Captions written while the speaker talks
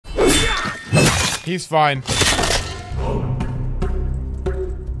He's fine.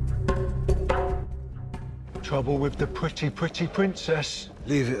 Trouble with the pretty princess.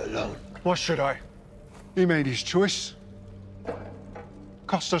 Leave it alone. Why should I? He made his choice.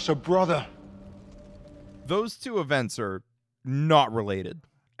 Cost us a brother. Those two events are not related.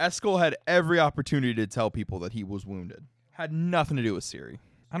 Eskel had every opportunity to tell people that he was wounded. Had nothing to do with Ciri.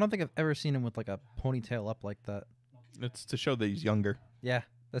 I don't think I've ever seen him with like a ponytail up like that. It's to show that he's younger. Yeah,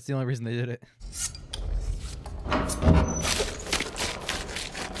 that's the only reason they did it.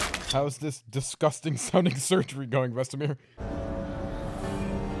 How's this disgusting sounding surgery going, Vesemir?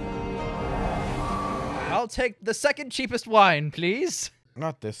 I'll take the second cheapest wine, please.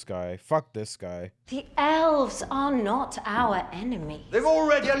 Not this guy. Fuck this guy. The elves are not our enemy. They've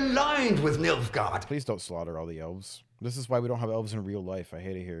already aligned with Nilfgaard. Please don't slaughter all the elves. This is why we don't have elves in real life. I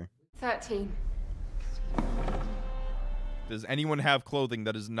hate it here. 13. Does anyone have clothing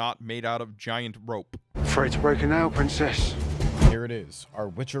that is not made out of giant rope? Afraid to break a nail, princess. Here it is. Our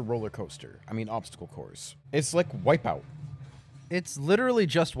Witcher roller coaster. I mean, obstacle course. It's like Wipeout. It's literally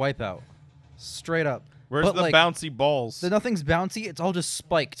just Wipeout. Straight up. Where's But, the like, bouncy balls? Nothing's bouncy. It's all just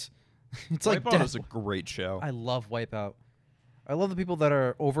spiked. It's like Wipeout is a great show. I love Wipeout. I love the people that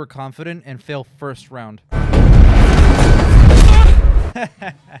are overconfident and fail first round.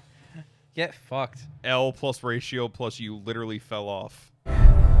 Get fucked. L plus ratio plus you literally fell off.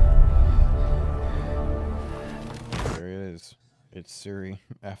 There it is. It's Ciri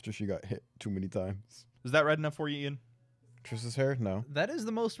after she got hit too many times. Is that red enough for you, Ian? Triss's hair? No. That is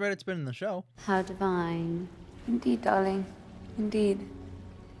the most red it's been in the show. How divine. Indeed, darling. Indeed.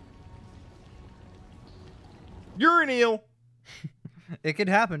 You're an eel. It could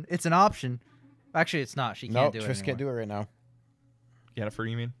happen. It's an option. Actually, it's not. She can't do it. Triss can't do it right now. Yennefer,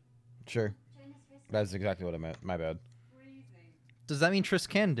 you mean? Sure. That's exactly what I meant. My bad. Does that mean Triss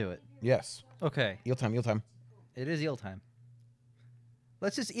can do it? Yes. Okay. Eel time, eel time. It is eel time.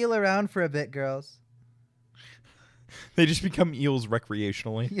 Let's just eel around for a bit, girls. They just become eels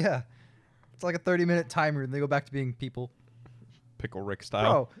recreationally. Yeah. It's like a 30-minute timer, and they go back to being people. Pickle Rick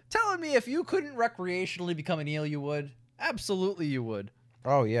style. Bro, telling me if you couldn't recreationally become an eel, you would? Absolutely you would.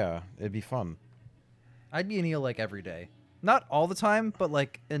 Oh, yeah. It'd be fun. I'd be an eel, like, every day. Not all the time, but,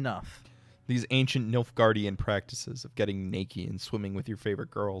 like, enough. These ancient Nilfgaardian practices of getting naked and swimming with your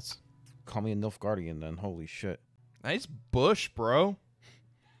favorite girls. Call me a Nilfgaardian then. Holy shit. Nice bush, bro.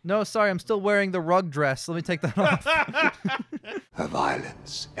 No, sorry, I'm still wearing the rug dress. Let me take that off. Her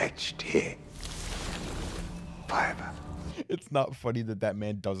violence etched here. Fiber. It's not funny that that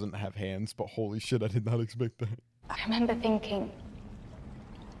man doesn't have hands, but holy shit, I did not expect that. I remember thinking,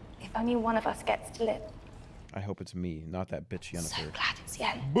 if only one of us gets to live. I hope it's me, not that bitch So Yennefer. glad it's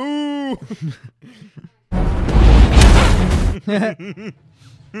Yen. Boo!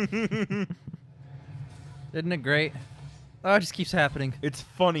 Isn't it great? Oh, it just keeps happening. It's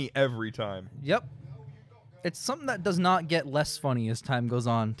funny every time. Yep. It's something that does not get less funny as time goes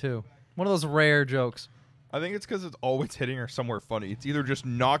on, too. One of those rare jokes. I think it's because it's always hitting her somewhere funny. It's either just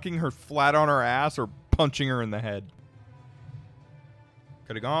knocking her flat on her ass or punching her in the head.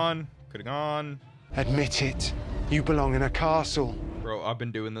 Could have gone. Could have gone. Admit it. You belong in a castle. Bro, I've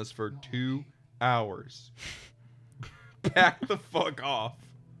been doing this for 2 hours. Back the fuck off.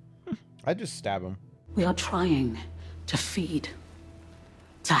 I'd just stab him. We are trying to feed,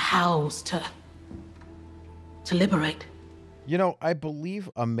 to house, to liberate. You know, I believe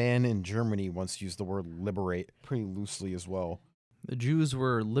a man in Germany once used the word liberate pretty loosely as well. The Jews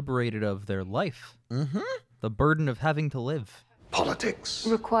were liberated of their life. Mm-hmm. The burden of having to live. Politics.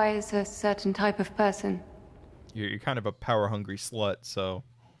 Requires a certain type of person. You're kind of a power-hungry slut, so...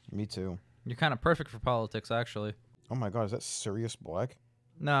 Me too. You're kind of perfect for politics, actually. Oh my god, is that Sirius Black?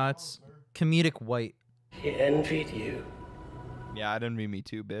 No, it's comedic white. He envied you. Yeah, I'd envy me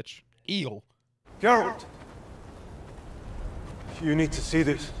too, bitch. Eel. Geralt! You need to see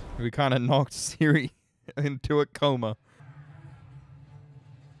this. We kind of knocked Ciri into a coma.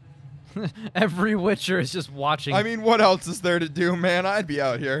 Every Witcher is just watching. I mean, what else is there to do, man? I'd be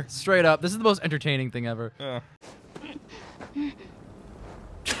out here. Straight up. This is the most entertaining thing ever.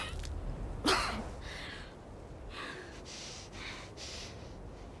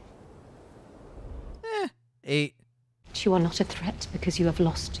 8. You are not a threat because you have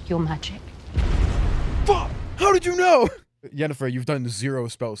lost your magic. Fuck! How did you know? Yennefer, you've done 0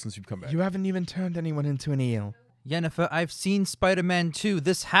 spells since you've come back. You haven't even turned anyone into an eel. Yennefer, I've seen Spider-Man 2.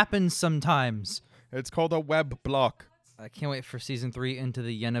 This happens sometimes. It's called a web block. I can't wait for season 3 into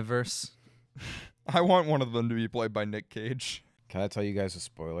the Yenneverse. I want one of them to be played by Nick Cage. Can I tell you guys a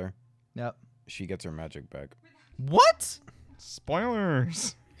spoiler? Yep. She gets her magic back. What?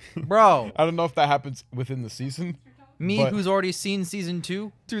 Spoilers. Bro, I don't know if that happens within the season. me but- who's already seen season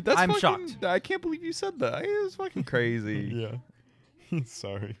 2, Dude, that's I'm fucking, shocked. I can't believe you said that. It was fucking crazy. Yeah.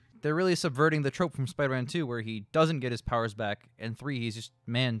 Sorry. They're really subverting the trope from Spider-Man 2 where he doesn't get his powers back, and 3, he's just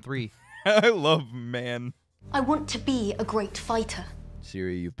man 3. I love man. I want to be a great fighter.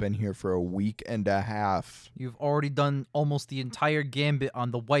 Siri, you've been here for a week and a half. You've already done almost the entire gambit on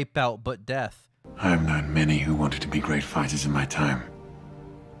the wipeout but death. I have known many who wanted to be great fighters in my time.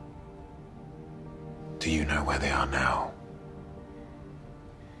 Do you know where they are now?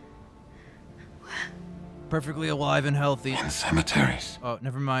 Perfectly alive and healthy. In cemeteries. Oh,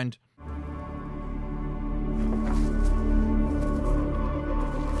 never mind.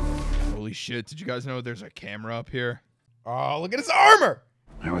 Holy shit, did you guys know there's a camera up here? Oh, look at his armor!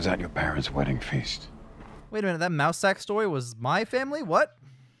 I was at your parents' wedding feast. Wait a minute, that mouse sack story was my family? What?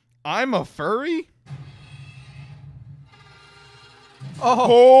 I'm a furry?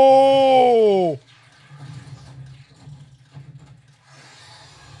 Oh!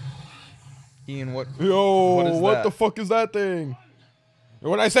 Ian, what? Yo, What is what that? the fuck is that thing?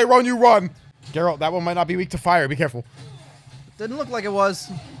 When I say run, you run. Geralt, that one might not be weak to fire. Be careful. Didn't look like it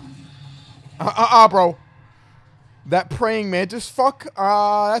was. Bro. That praying mantis fuck,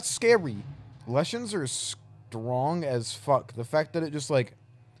 that's scary. Lessons are strong as fuck. The fact that it just, like,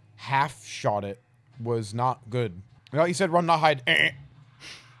 half shot it was not good. You know, you said run, not hide.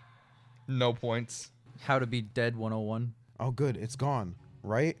 No points. How to be dead 101. Oh, good. It's gone,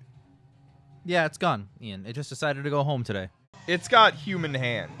 right? Yeah, it's gone, Ian. It just decided to go home today. It's got human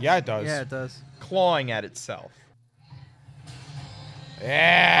hands. Yeah, it does. Yeah, it does. Clawing at itself.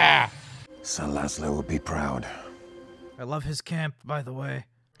 Yeah! Sir Laszlo will be proud. I love his camp, by the way.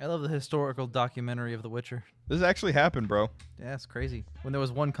 I love the historical documentary of The Witcher. This actually happened, bro. Yeah, it's crazy. When there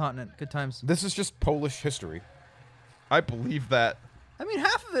was one continent. Good times. This is just Polish history. I believe that. I mean,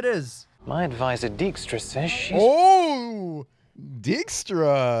 half of it is. My advisor Dijkstra says she's... Oh!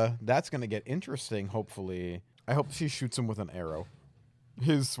 Dijkstra! That's gonna get interesting, hopefully. I hope she shoots him with an arrow.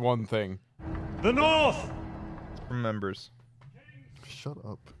 His one thing. The North! Remembers. Shut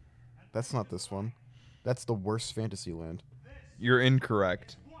up. That's not this one. That's the worst fantasy land. You're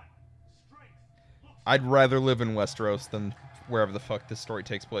incorrect. I'd rather live in Westeros than wherever the fuck this story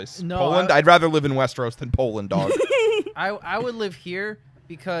takes place. No, Poland? I'd rather live in Westeros than Poland, dog. I would live here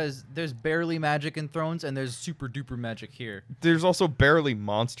because there's barely magic in Thrones and there's super duper magic here. There's also barely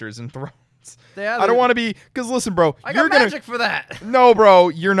monsters in Thrones. Yeah, I don't want to be... Because listen, bro. I you're got gonna, magic for that. No, bro.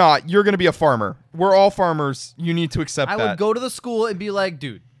 You're not. You're going to be a farmer. We're all farmers. You need to accept I that. would go to the school and be like,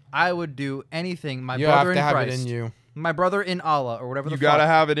 dude, I would do anything. My You brother have to in have Christ. it in you. My brother in Allah or whatever the You fuck. gotta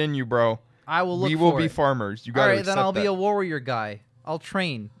have it in you, bro. I will look We will for be it. farmers. You All gotta right, accept then I'll be that. a warrior guy. I'll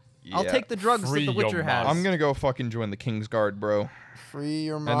train. I'll Yeah. take the drugs Free that the Witcher your has. I'm gonna go fucking join the King's Guard, bro. Free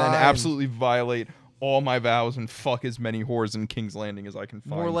your mind. And then absolutely violate all my vows and fuck as many whores in King's Landing as I can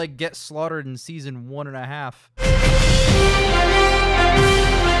find. More like get slaughtered in season 1.5.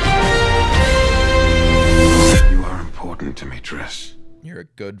 You are important to me, Triss. You're a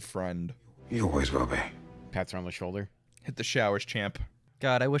good friend. You always will be. Pats her on the shoulder. Hit the showers, champ.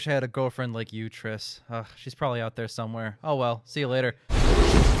 God, I wish I had a girlfriend like you, Triss. Ugh, she's probably out there somewhere. Oh well, see you later.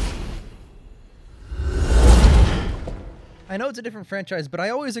 I know it's a different franchise, but I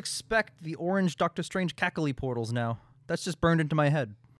always expect the orange Doctor Strange cackly portals now. That's just burned into my head.